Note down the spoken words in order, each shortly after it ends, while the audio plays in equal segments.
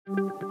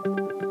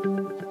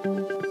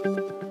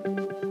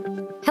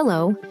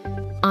Hello,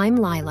 I'm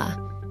Lila.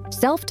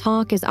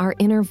 Self-talk is our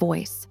inner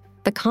voice,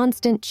 the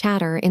constant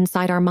chatter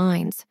inside our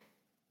minds.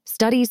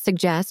 Studies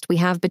suggest we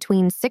have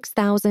between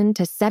 6,000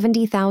 to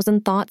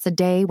 70,000 thoughts a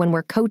day when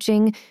we're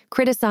coaching,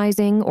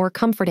 criticizing, or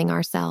comforting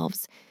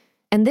ourselves.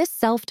 And this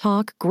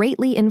self-talk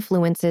greatly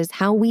influences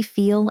how we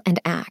feel and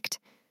act.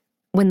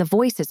 When the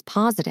voice is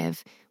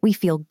positive, we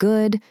feel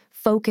good,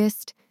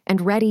 focused,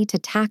 and ready to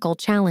tackle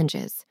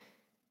challenges.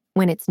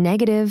 When it's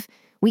negative,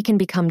 we can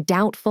become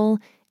doubtful,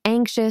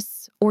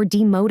 anxious, or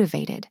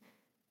demotivated.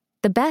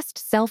 The best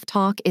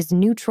self-talk is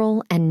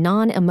neutral and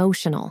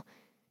non-emotional.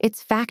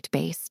 It's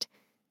fact-based.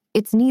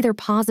 It's neither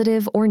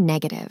positive or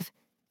negative.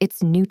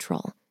 It's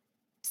neutral.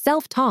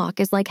 Self-talk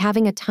is like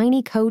having a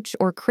tiny coach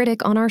or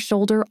critic on our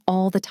shoulder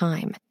all the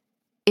time.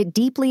 It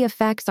deeply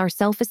affects our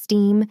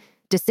self-esteem,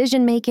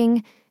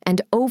 decision-making,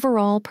 and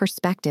overall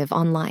perspective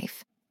on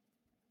life.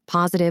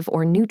 Positive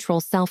or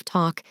neutral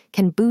self-talk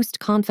can boost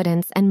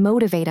confidence and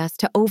motivate us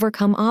to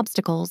overcome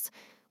obstacles,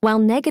 while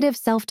negative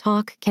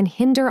self-talk can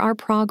hinder our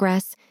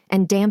progress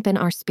and dampen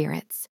our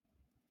spirits.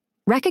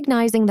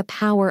 Recognizing the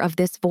power of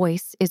this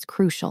voice is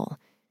crucial.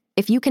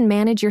 If you can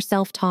manage your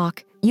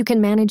self-talk, you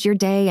can manage your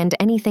day and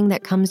anything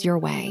that comes your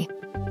way.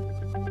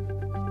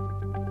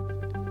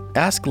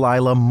 Ask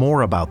Lila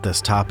more about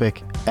this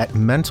topic at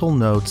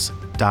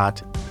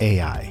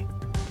mentalnotes.ai.